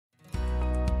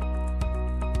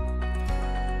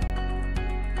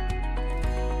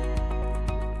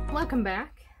Welcome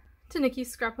back to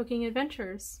Nikki's Scrapbooking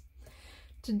Adventures.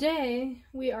 Today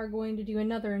we are going to do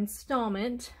another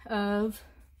installment of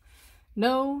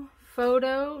No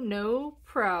Photo, No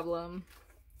Problem.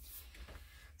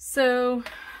 So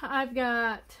I've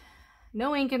got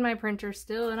no ink in my printer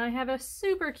still, and I have a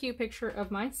super cute picture of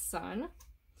my son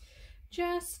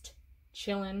just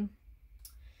chilling.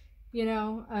 You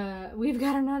know, we've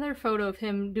got another photo of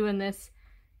him doing this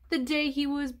the day he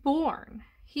was born.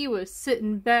 He was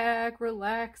sitting back,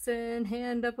 relaxing,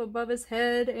 hand up above his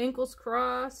head, ankles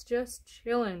crossed, just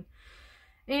chilling.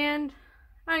 And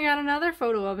I got another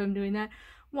photo of him doing that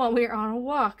while we were on a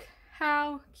walk.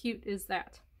 How cute is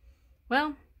that?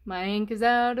 Well, my ink is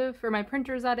out of, or my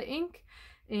printer's out of ink,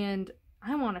 and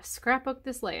I want to scrapbook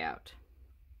this layout.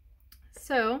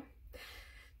 So,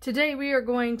 today we are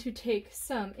going to take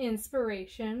some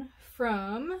inspiration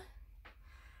from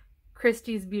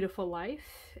Christy's Beautiful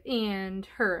Life and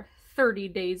her 30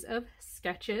 days of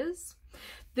sketches.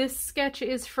 This sketch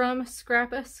is from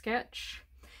Scrap a Sketch,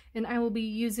 and I will be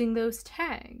using those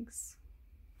tags.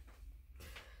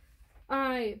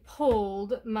 I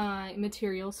pulled my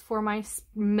materials for my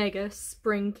mega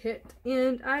spring kit,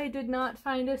 and I did not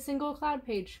find a single cloud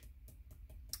page.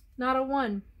 Not a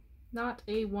one. Not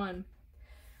a one.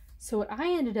 So what I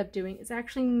ended up doing is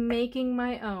actually making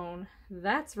my own.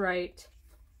 That's right.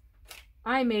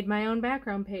 I made my own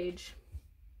background page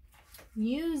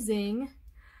using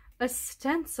a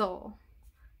stencil.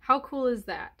 How cool is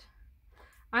that?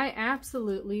 I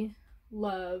absolutely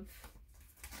love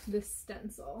this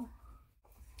stencil.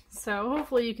 So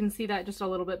hopefully you can see that just a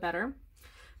little bit better.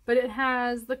 But it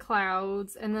has the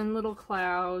clouds, and then little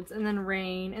clouds, and then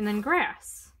rain, and then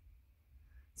grass.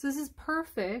 So this is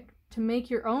perfect to make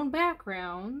your own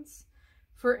backgrounds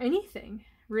for anything,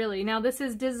 really. Now this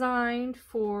is designed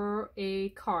for a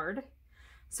card,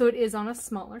 so it is on a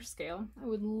smaller scale. I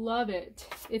would love it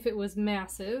if it was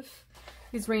massive.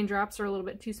 These raindrops are a little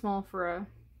bit too small for a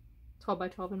 12 by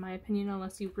 12 in my opinion,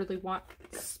 unless you really want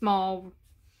small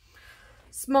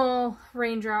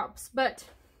raindrops. But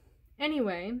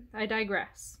anyway, I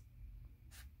digress.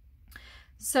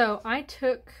 So I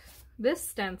took this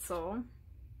stencil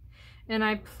and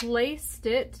I placed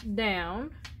it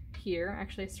down here.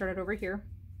 Actually, I started over here.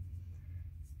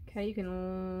 Okay, you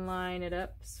can line it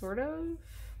up, sort of.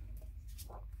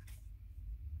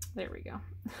 There we go.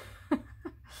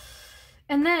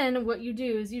 And then what you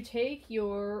do is you take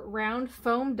your round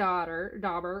foam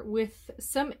dauber with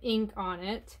some ink on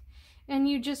it, and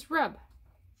you just rub.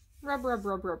 Rub, rub,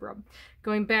 rub, rub, rub.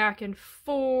 Going back and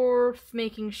forth,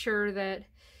 making sure that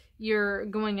you're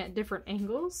going at different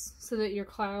angles so that your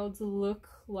clouds look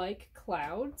like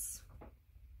clouds.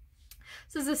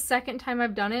 This is the second time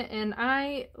I've done it, and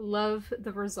I love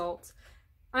the results.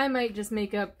 I might just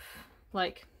make up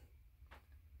like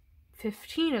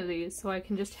 15 of these so I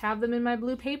can just have them in my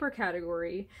blue paper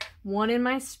category, one in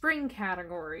my spring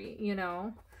category, you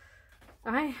know.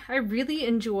 I really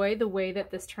enjoy the way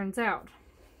that this turns out.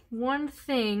 One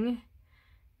thing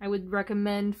I would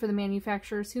recommend for the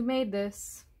manufacturers who made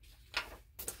this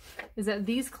is that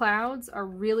these clouds are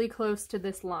really close to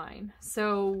this line.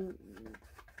 So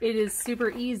it is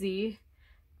super easy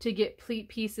to get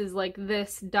pieces like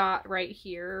this dot right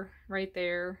here, right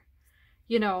there,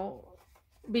 you know,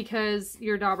 because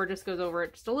your dauber just goes over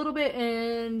it just a little bit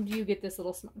and you get this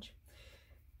little smudge.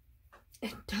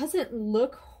 It doesn't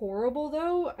look horrible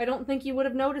though. I don't think you would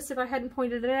have noticed if I hadn't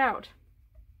pointed it out.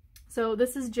 So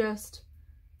this is just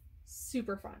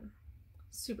super fun.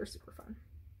 Super, super fun.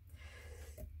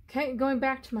 Okay, going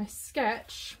back to my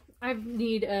sketch, I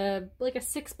need like a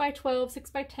 6 by 12, 6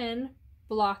 by 10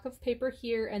 block of paper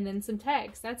here, and then some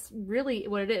tags. That's really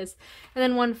what it is. And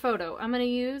then one photo. I'm going to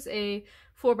use a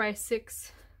 4 by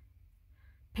 6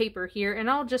 paper here, and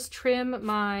I'll just trim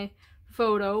my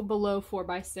photo below 4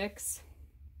 by 6.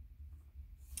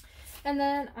 And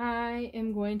then I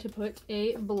am going to put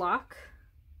a block.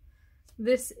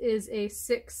 This is a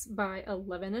 6 by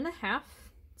 11.5.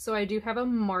 So I do have a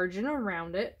margin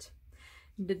around it.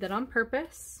 Did that on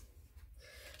purpose.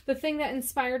 The thing that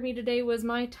inspired me today was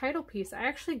my title piece. I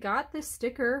actually got this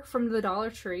sticker from the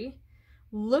Dollar Tree.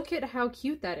 Look at how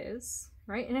cute that is,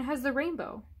 right? And it has the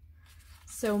rainbow.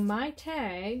 So my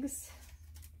tags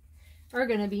are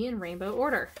going to be in rainbow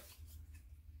order.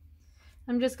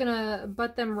 I'm just going to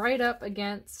butt them right up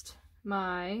against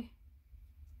my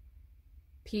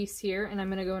piece here, and I'm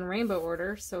going to go in rainbow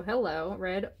order. So hello,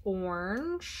 red,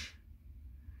 orange,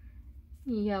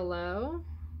 yellow,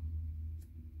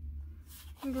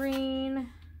 green,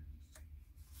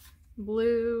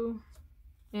 blue,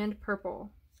 and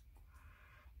purple.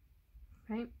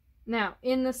 Okay, Now,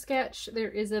 in the sketch, there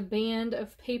is a band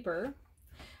of paper.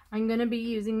 I'm going to be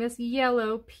using this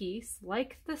yellow piece,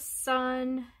 like the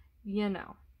sun, you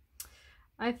know.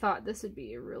 I thought this would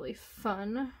be a really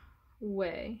fun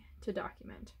way to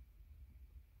document.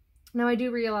 Now, I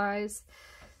do realize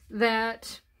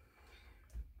that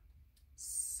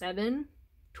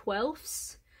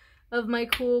 7/12 of my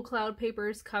cool cloud paper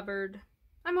is covered.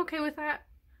 I'm okay with that.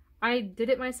 I did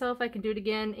it myself. I can do it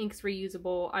again. Ink's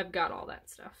reusable. I've got all that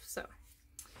stuff. So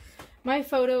my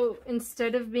photo,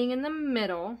 instead of being in the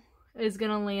middle, is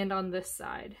going to land on this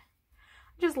side.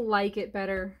 I just like it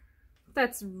better.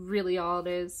 That's really all it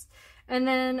is. And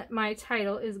then my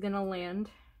title is going to land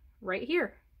right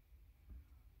here.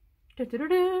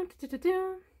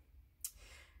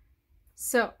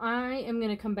 So I am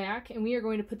going to come back and we are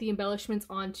going to put the embellishments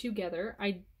on together.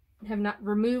 I have not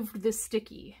removed the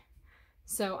sticky.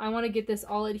 So I want to get this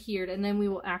all adhered and then we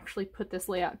will actually put this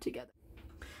layout together.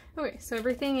 Okay, so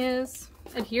everything is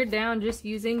adhered down just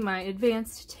using my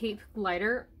advanced tape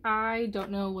glider. I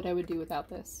don't know what I would do without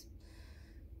this.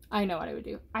 I know what I would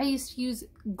do. I used to use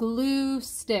glue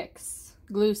sticks.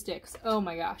 Glue sticks. Oh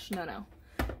my gosh, no.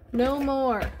 No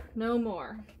more. No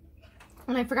more.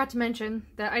 And I forgot to mention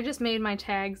that I just made my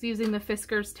tags using the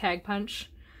Fiskars tag punch.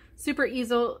 Super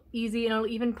easy, and I'll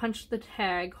even punch the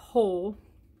tag whole.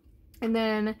 And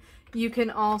then you can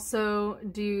also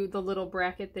do the little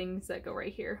bracket things that go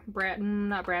right here.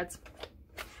 Not brads.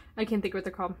 I can't think what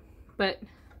they're called. But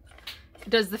it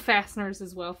does the fasteners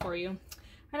as well for you.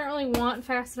 I don't really want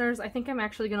fasteners. I think I'm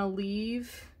actually going to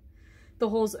leave the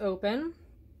holes open.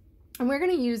 And we're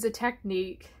going to use a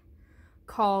technique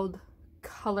called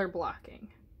color blocking.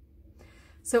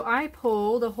 So I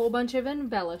pulled a whole bunch of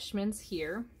embellishments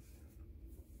here.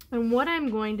 And what I'm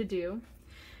going to do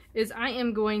is I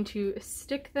am going to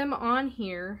stick them on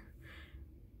here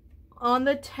on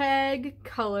the tag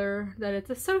color that it's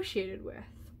associated with.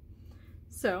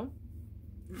 So,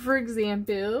 for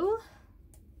example,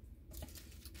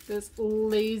 this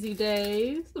Lazy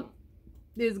Days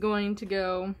is going to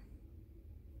go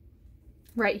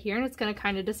right here and it's going to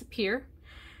kind of disappear.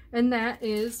 And that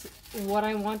is what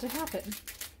I want to happen,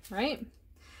 right?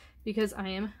 Because I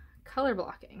am color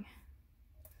blocking.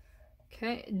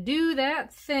 Okay, do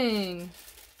that thing.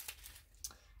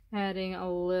 Adding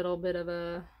a little bit of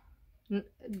a,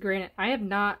 granted, I have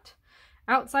not,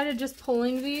 outside of just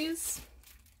pulling these,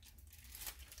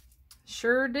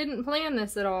 sure didn't plan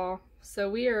this at all. So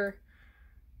we are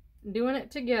doing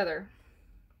it together.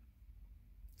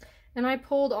 And I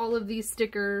pulled all of these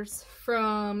stickers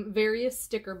from various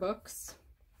sticker books.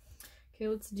 Okay,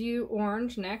 let's do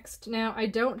orange next. Now, I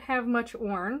don't have much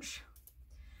orange.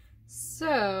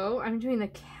 So, I'm doing the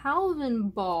Calvin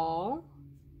Ball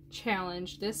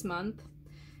challenge this month.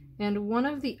 And one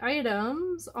of the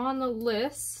items on the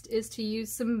list is to use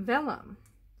some vellum.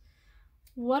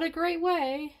 What a great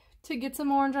way to get some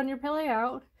orange on your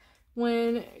layout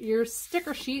when your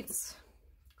sticker sheets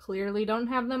clearly don't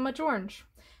have that much orange.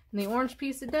 And the orange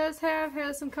piece it does have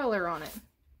has some color on it.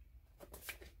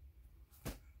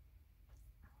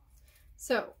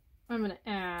 So I'm going to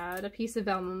add a piece of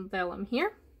vellum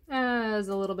here as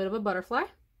a little bit of a butterfly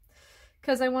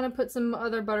because I want to put some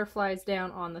other butterflies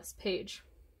down on this page.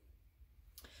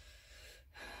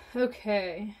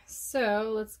 Okay,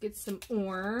 so let's get some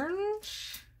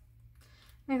orange.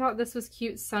 I thought this was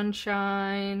cute,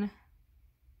 sunshine.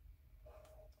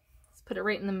 Put it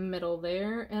right in the middle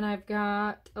there, and I've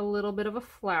got a little bit of a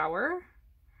flower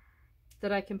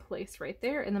that I can place right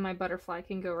there, and then my butterfly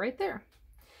can go right there.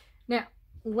 Now,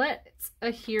 let's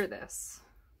adhere this,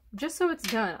 just so it's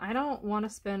done. I don't want to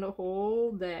spend a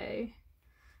whole day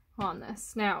on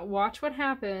this. Now, watch what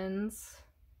happens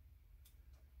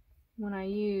when I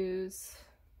use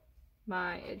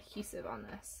my adhesive on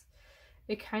this.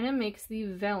 It kind of makes the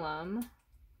vellum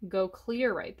go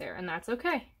clear right there, and that's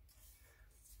okay.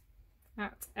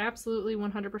 That's absolutely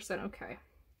 100% okay.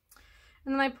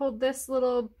 And then I pulled this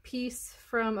little piece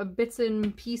from a Bits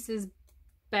and Pieces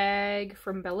bag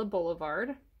from Bella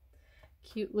Boulevard.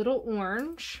 Cute little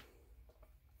orange.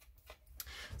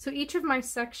 So each of my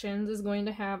sections is going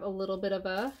to have a little bit of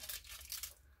a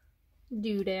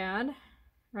doodad,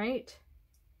 right?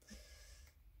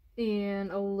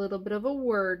 And a little bit of a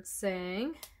word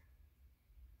saying.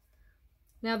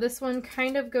 Now this one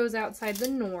kind of goes outside the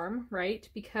norm, right?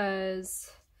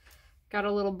 Because got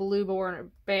a little blue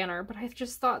banner, but I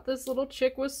just thought this little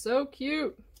chick was so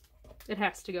cute. It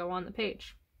has to go on the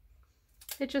page.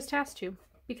 It just has to,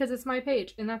 because it's my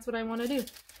page and that's what I want to do.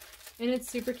 And it's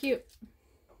super cute.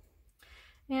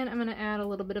 And I'm going to add a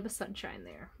little bit of a sunshine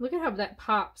there. Look at how that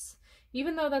pops.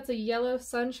 Even though that's a yellow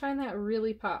sunshine, that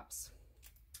really pops.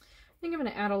 think I'm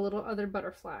going to add a little other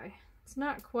butterfly. It's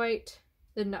not quite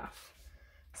enough.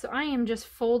 So I am just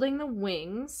folding the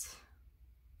wings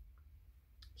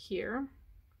here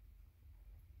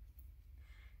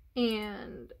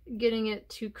and getting it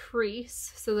to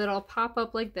crease so that it'll pop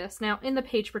up like this. Now in the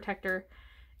page protector,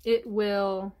 it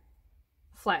will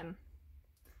flatten.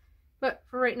 But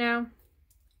for right now,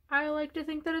 I like to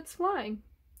think that it's flying.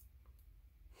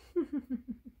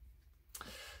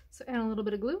 So add a little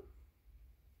bit of glue.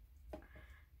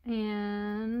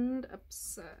 And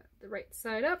upside, the right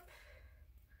side up.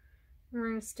 And we're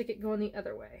going to stick it going the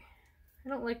other way. I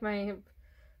don't like my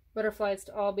butterflies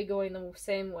to all be going the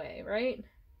same way, right?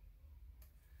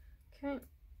 Okay,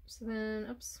 so then,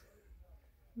 oops,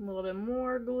 a little bit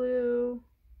more glue.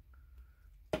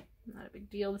 Not a big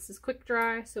deal. This is quick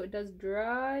dry, so it does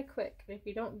dry quick. And if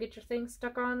you don't get your thing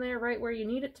stuck on there right where you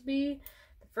need it to be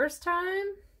the first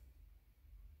time,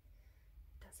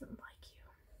 it doesn't like you.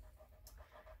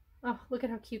 Oh, look at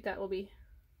how cute that will be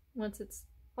once it's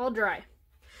all dry.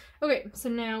 Okay, so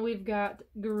now we've got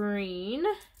green.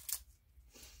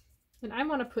 And I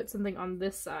want to put something on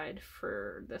this side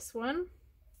for this one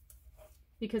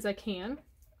because I can.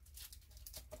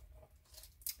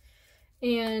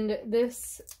 And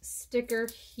this sticker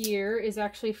here is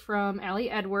actually from Allie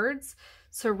Edwards.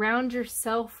 Surround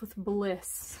yourself with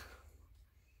bliss.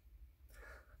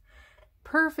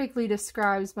 Perfectly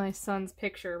describes my son's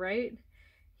picture, right?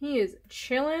 He is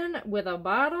chilling with a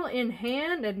bottle in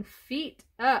hand and feet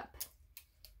up.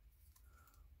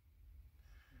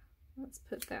 Let's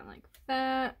put that like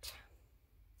that.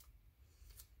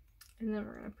 And then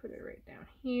we're going to put it right down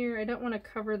here. I don't want to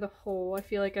cover the hole. I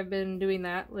feel like I've been doing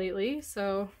that lately.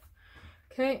 So,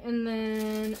 okay. And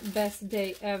then best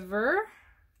day ever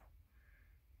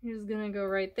is going to go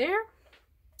right there.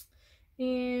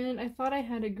 And I thought I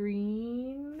had a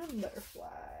green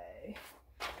butterfly.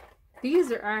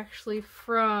 These are actually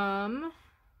from,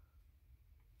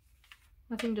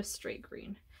 nothing, just straight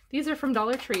green. These are from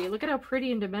Dollar Tree. Look at how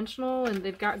pretty and dimensional, and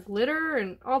they've got glitter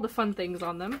and all the fun things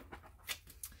on them.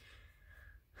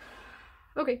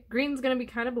 Okay, green's gonna be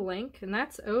kind of blank, and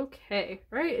that's okay,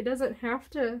 right? It doesn't have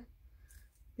to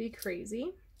be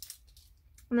crazy.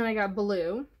 And then I got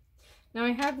blue. Now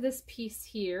I have this piece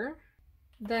here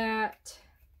that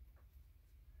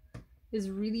is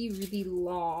really, really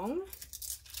long.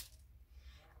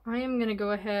 I am gonna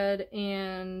go ahead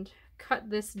and cut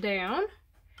this down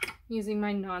using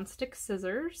my non-stick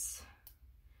scissors.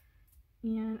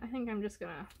 And I think I'm just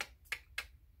gonna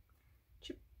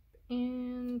chip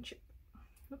and chip.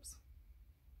 Oops.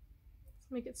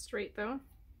 Let's make it straight though.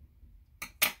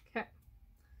 Okay.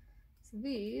 So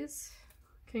these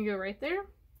can go right there.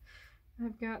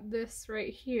 I've got this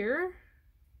right here.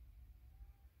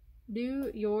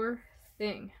 Do your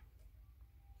thing.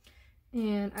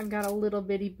 And I've got a little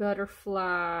bitty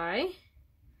butterfly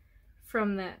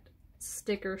from that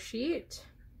sticker sheet.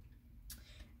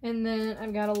 And then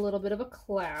I've got a little bit of a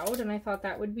cloud, and I thought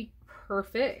that would be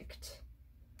perfect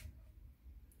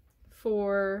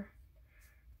for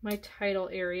my title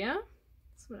area.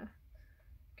 So I'm gonna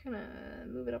kind of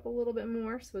move it up a little bit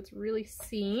more so it's really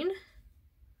seen.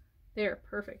 There,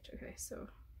 perfect. Okay, so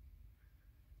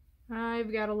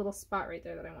I've got a little spot right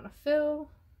there that I want to fill.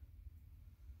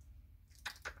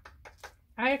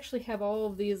 I actually have all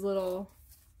of these little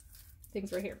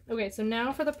things right here. Okay, so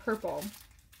now for the purple.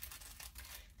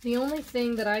 The only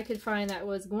thing that I could find that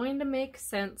was going to make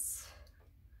sense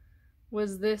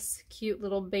was this cute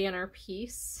little banner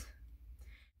piece.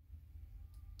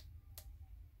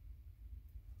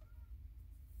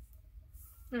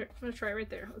 Alright, I'm gonna try it right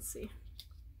there. Let's see.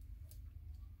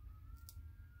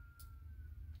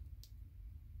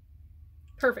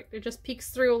 Perfect. It just peeks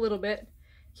through a little bit.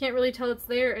 Can't really tell it's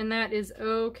there, and that is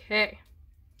okay.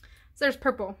 So there's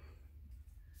purple.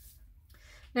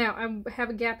 Now, I have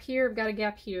a gap here, I've got a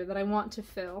gap here that I want to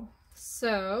fill.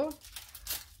 So,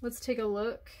 let's take a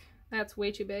look. That's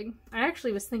way too big. I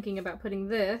actually was thinking about putting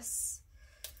this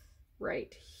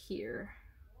right here.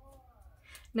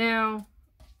 Now,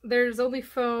 there's only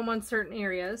foam on certain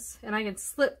areas, and I can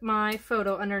slip my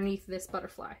photo underneath this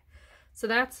butterfly. So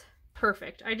that's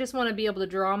perfect. I just want to be able to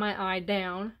draw my eye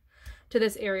down to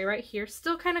this area right here.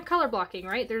 Still kind of color blocking,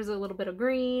 right? There's a little bit of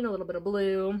green, a little bit of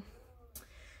blue.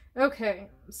 Okay,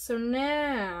 so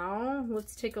now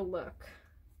let's take a look.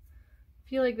 I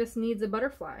feel like this needs a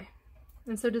butterfly,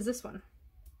 and so does this one.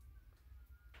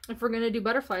 If we're gonna do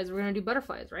butterflies, we're gonna do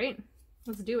butterflies, right?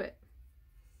 Let's do it.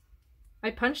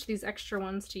 I punched these extra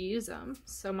ones to use them,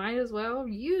 so might as well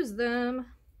use them.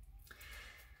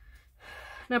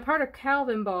 Now, part of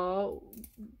Calvin Ball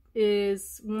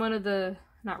is one of the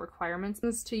not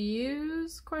requirements, to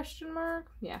use, question mark?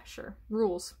 Yeah, sure.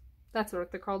 Rules. That's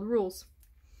what they're called, rules.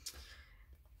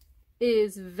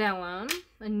 Is vellum.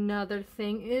 Another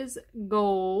thing is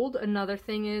gold. Another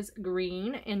thing is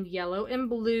green and yellow and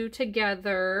blue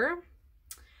together.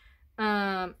 So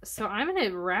I'm going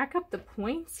to rack up the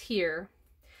points here.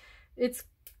 It's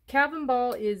Calvin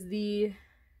Ball is the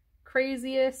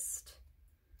craziest,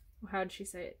 how did she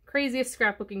say it? Craziest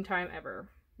scrapbooking time ever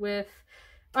with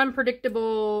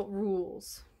unpredictable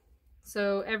rules.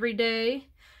 So every day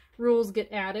rules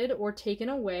get added or taken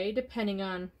away depending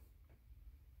on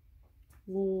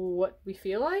what we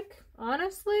feel like,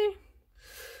 honestly.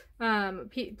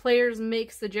 Players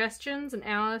make suggestions and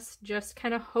Alice just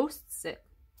kind of hosts it.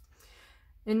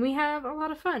 And we have a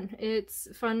lot of fun. It's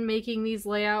fun making these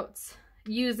layouts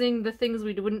using the things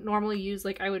we wouldn't normally use.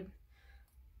 Like I would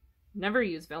never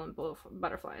use vellum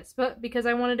butterflies, but because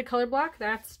I wanted to color block,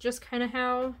 that's just kind of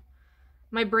how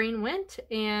my brain went,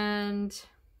 and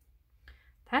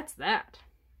that's that,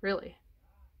 really.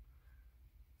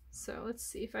 So let's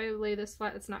see if I lay this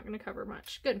flat, it's not going to cover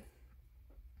much. Good.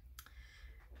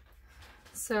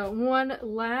 So one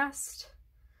last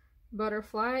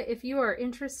butterfly. If you are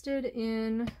interested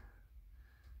in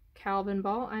Calvin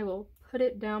Ball, I will put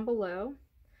it down below.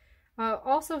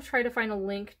 Also try to find a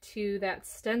link to that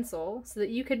stencil so that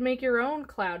you could make your own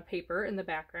cloud paper in the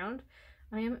background.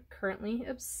 I am currently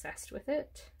obsessed with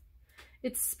it.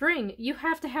 It's spring. You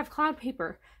have to have cloud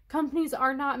paper. Companies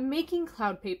are not making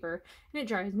cloud paper, and it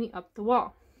drives me up the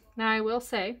wall. Now I will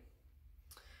say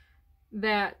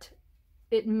that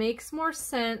it makes more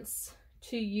sense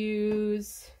to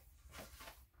use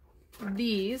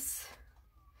these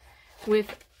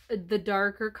with the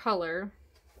darker color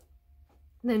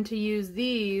than to use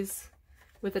these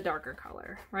with a darker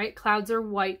color, right? Clouds are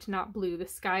white, not blue. The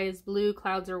sky is blue,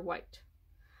 clouds are white.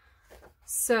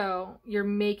 So you're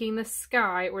making the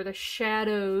sky or the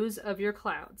shadows of your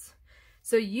clouds.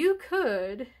 So you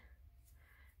could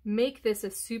make this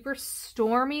a super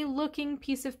stormy looking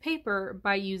piece of paper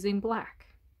by using black.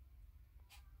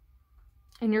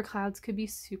 And your clouds could be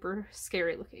super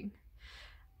scary looking.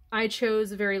 I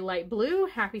chose very light blue,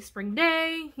 happy spring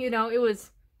day. You know, it was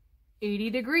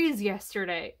 80 degrees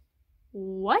yesterday.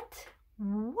 What?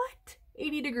 What?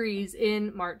 80 degrees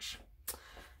in March.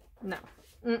 No.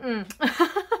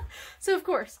 So of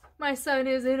course, my son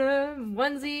is in a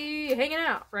onesie hanging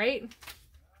out, right?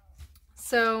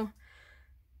 So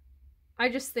I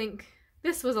just think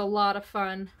this was a lot of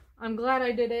fun. I'm glad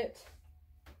I did it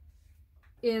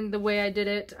in the way I did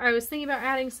it. I was thinking about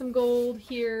adding some gold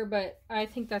here, but I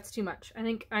think that's too much. I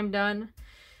think I'm done.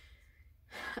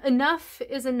 Enough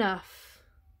is enough,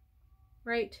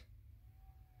 right?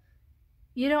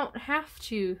 You don't have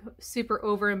to super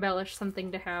over embellish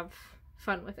something to have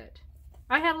fun with it.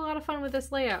 I had a lot of fun with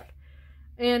this layout,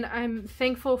 and I'm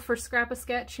thankful for Scrap a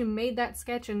Sketch who made that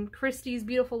sketch, and Christy's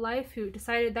Beautiful Life who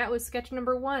decided that was sketch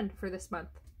number 1 for this month.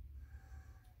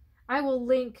 I will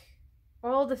link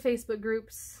all the Facebook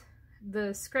groups,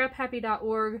 the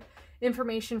scraphappy.org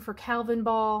information for Calvin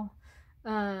Ball.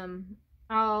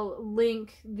 I'll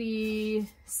link the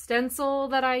stencil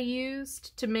that I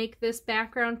used to make this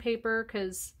background paper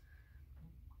because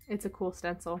it's a cool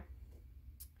stencil.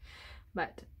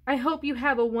 But I hope you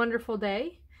have a wonderful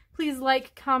day. Please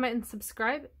like, comment, and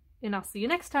subscribe, and I'll see you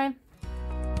next time.